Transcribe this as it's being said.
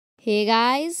Hey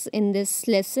guys, in this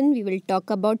lesson we will talk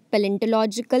about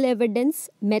paleontological evidence,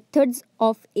 methods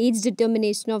of age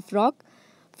determination of rock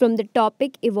from the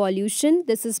topic evolution.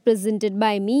 This is presented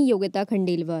by me, Yogita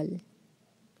Khandelwal.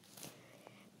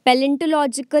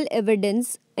 Paleontological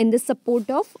evidence in the support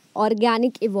of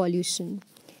organic evolution.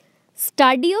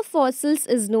 Study of fossils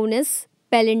is known as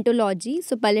paleontology.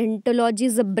 So paleontology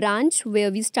is a branch where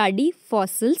we study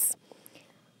fossils.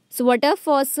 So what are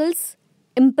fossils?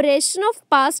 Impression of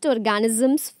past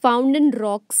organisms found in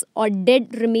rocks or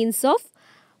dead remains of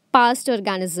past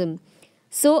organism.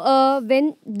 So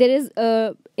when there is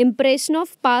impression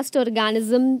of past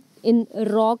organism in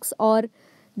rocks or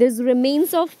there is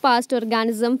remains of past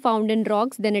organism found in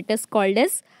rocks, then it is called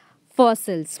as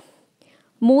fossils.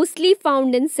 Mostly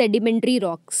found in sedimentary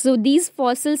rocks. So these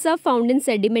fossils are found in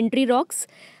sedimentary rocks,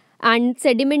 and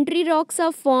sedimentary rocks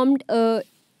are formed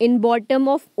in bottom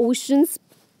of oceans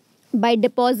by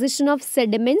deposition of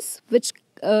sediments, which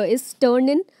is turned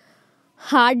in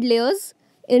hard layers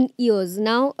in years.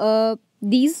 Now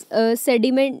these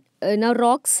sediment now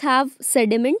rocks have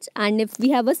sediments, and if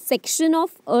we have a section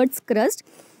of earth's crust,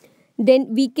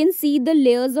 then we can see the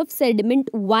layers of sediment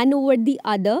one over the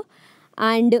other,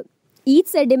 and each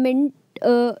sediment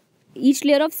each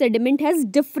layer of sediment has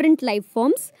different life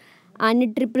forms, and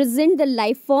it represents the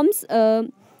life forms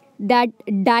that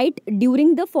died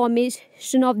during the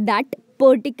formation of that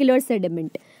particular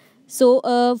sediment.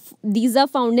 So these are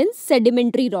found in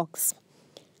sedimentary rocks.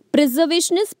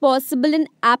 Preservation is possible in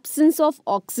absence of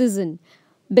oxygen,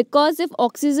 because if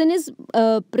oxygen is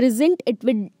present,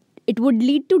 it would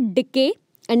lead to decay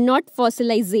and not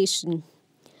fossilization.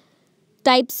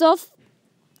 Types of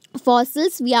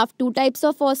fossils: we have two types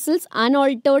of fossils,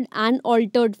 unaltered and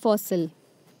altered fossil.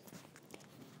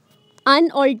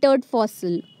 Unaltered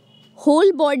fossil: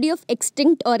 whole body of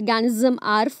extinct organism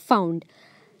are found.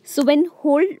 So when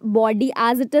whole body,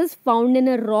 as it is found in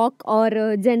a rock, or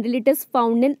generally it is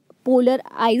found in polar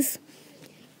ice,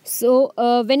 so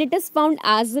when it is found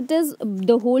as it is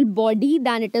the whole body,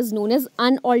 then it is known as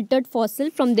unaltered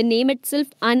fossil. From the name itself,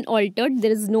 unaltered,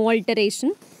 there is no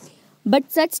alteration,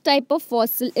 but such type of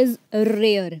fossil is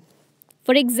rare.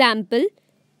 For example,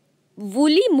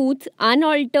 woolly moose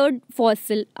unaltered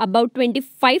fossil about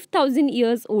 25,000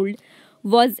 years old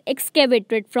was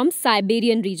excavated from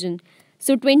Siberian region.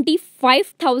 So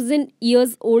 25,000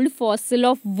 years old fossil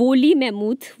of woolly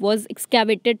mammoth was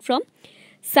excavated from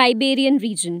Siberian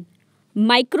region.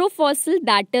 Microfossil,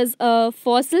 that is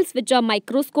fossils which are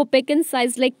microscopic in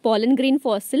size like pollen grain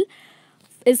fossil,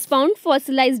 is found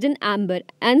fossilized in amber,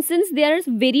 and since they are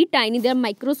very tiny, they are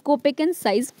microscopic in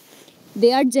size,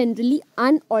 they are generally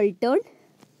unaltered.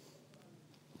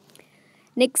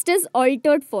 Next is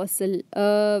altered fossil.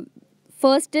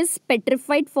 First is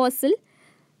petrified fossil,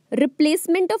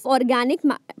 replacement of organic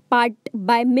part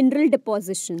by mineral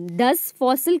deposition. Thus,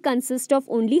 fossil consists of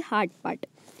only hard part.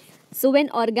 So when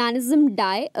organism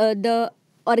die, the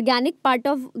organic part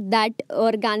of that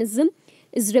organism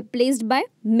is replaced by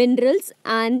minerals,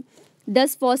 and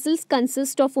thus fossils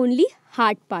consist of only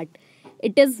hard part.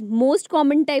 It is most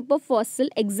common type of fossil.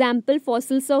 Example: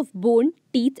 fossils of bone,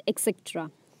 teeth, etc.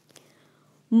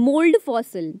 Mold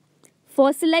fossil: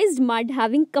 fossilized mud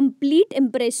having complete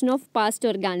impression of past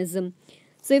organism.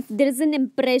 So if there is an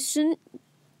impression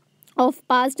of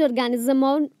past organism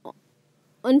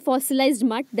on fossilized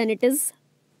mud, then it is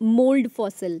mold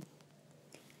fossil.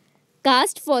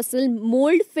 Cast fossil: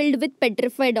 mold filled with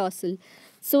petrified fossil.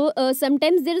 So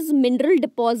sometimes there is mineral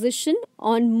deposition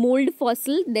on mold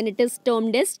fossil, then it is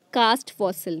termed as cast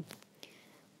fossil.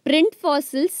 Print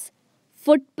fossils: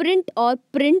 footprint or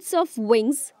prints of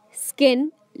wings,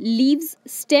 skin, leaves,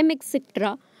 stem,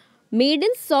 etc. made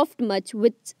in soft mud,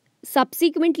 which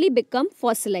subsequently become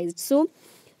fossilized. So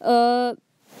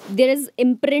there is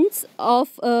imprints of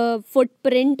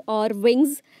footprint or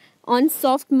wings on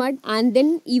soft mud, and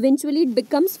then eventually it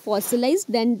becomes fossilized.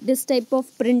 Then this type of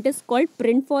print is called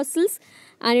print fossils,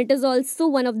 and it is also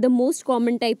one of the most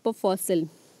common type of fossil.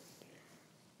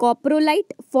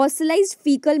 Coprolite: fossilized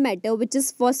fecal matter which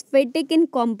is phosphatic in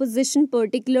composition,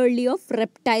 particularly of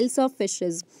reptiles or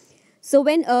fishes. So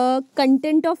when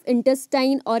content of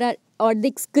intestine or the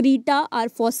excreta are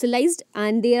fossilized,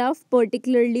 and they are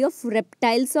particularly of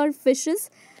reptiles or fishes,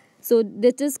 so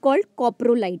this is called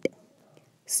coprolite.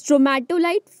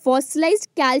 Stromatolite: fossilized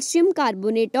calcium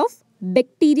carbonate of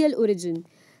bacterial origin.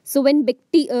 So when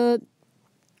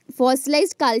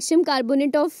fossilized calcium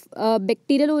carbonate of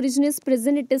bacterial origin is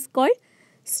present, it is called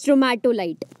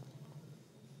stromatolite.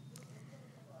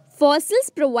 Fossils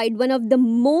provide one of the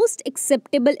most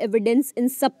acceptable evidence in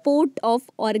support of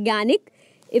organic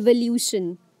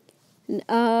evolution.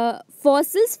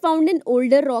 Fossils found in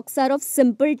older rocks are of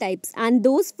simple types, and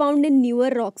those found in newer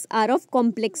rocks are of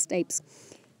complex types.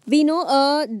 We know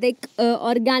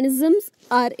organisms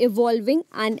are evolving,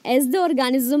 and as the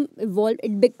organism evolve,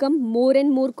 it become more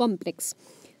and more complex.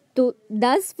 So,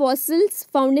 thus fossils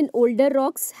found in older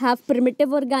rocks have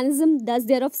primitive organism, thus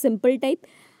they are of simple type,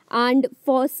 and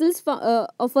fossils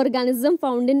of organism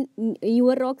found in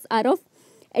newer rocks are of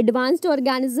advanced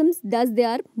organisms, thus they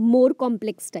are more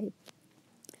complex type.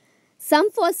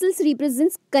 Some fossils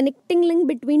represents connecting link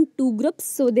between two groups.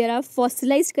 So there are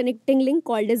fossilized connecting link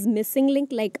called as missing link,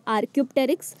 like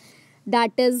Archaeopteryx,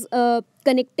 that is a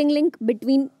connecting link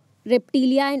between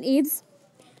reptilia and apes.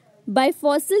 By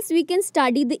fossils, we can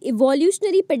study the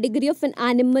evolutionary pedigree of an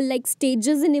animal, like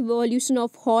stages in evolution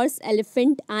of horse,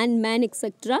 elephant, and man,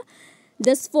 etc.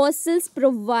 Thus, fossils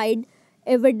provide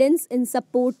evidence in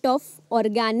support of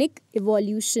organic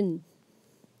evolution.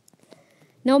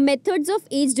 Now, methods of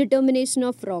age determination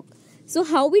of rock. So,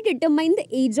 how we determine the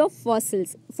age of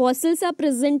fossils? Fossils are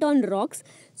present on rocks.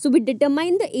 So, we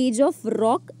determine the age of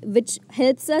rock, which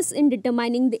helps us in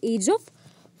determining the age of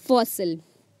fossil.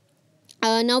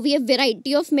 Now, we have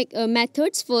variety of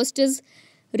methods. First is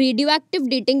radioactive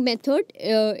dating method.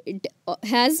 It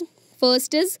has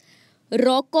first is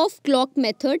rock of clock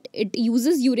method. It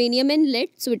uses uranium and lead.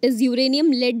 So, it is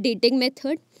uranium-lead dating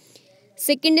method.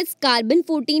 Second is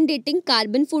carbon-14 dating.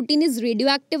 Carbon-14 is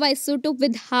radioactive isotope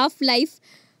with half-life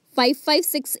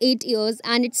 5568 years,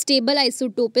 and its stable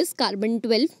isotope is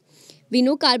carbon-12. We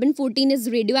know carbon-14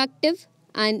 is radioactive,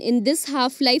 and in this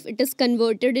half-life it is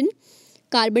converted in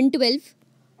carbon-12.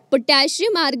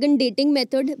 Potassium-argon dating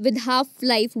method with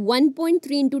half-life 1.3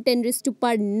 into 10 raised to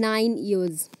power 9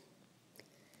 years.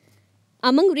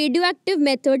 Among radioactive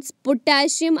methods,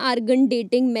 potassium-argon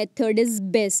dating method is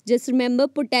best. Just remember,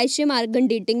 potassium-argon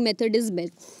dating method is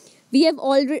best. We have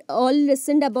all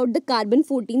listened about the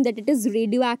carbon-14, that it is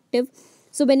radioactive.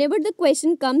 So, whenever the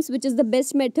question comes, which is the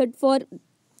best method for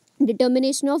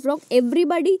determination of rock,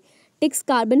 everybody takes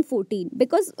carbon-14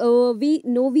 because we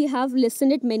know we have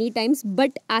listened it many times,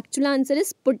 but actual answer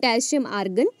is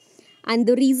potassium-argon. And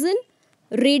the reason,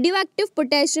 radioactive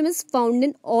potassium is found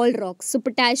in all rocks. So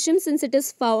potassium, since it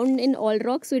is found in all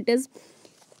rocks, so it is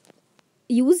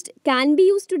can be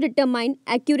used to determine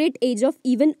accurate age of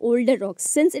even older rocks,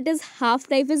 since it is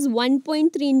half-life is 1.3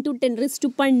 into 10 raised to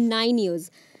power 9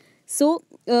 years. So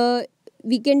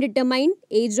we can determine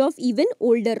age of even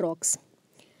older rocks.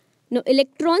 Now,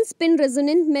 electron spin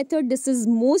resonance method, this is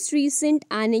most recent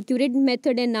and accurate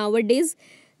method, and nowadays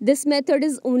this method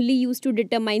is only used to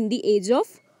determine the age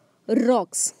of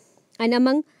rocks. And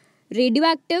among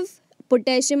radioactive,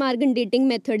 potassium-argon dating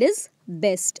method is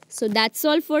best. So that's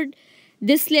all for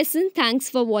this lesson. Thanks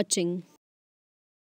for watching.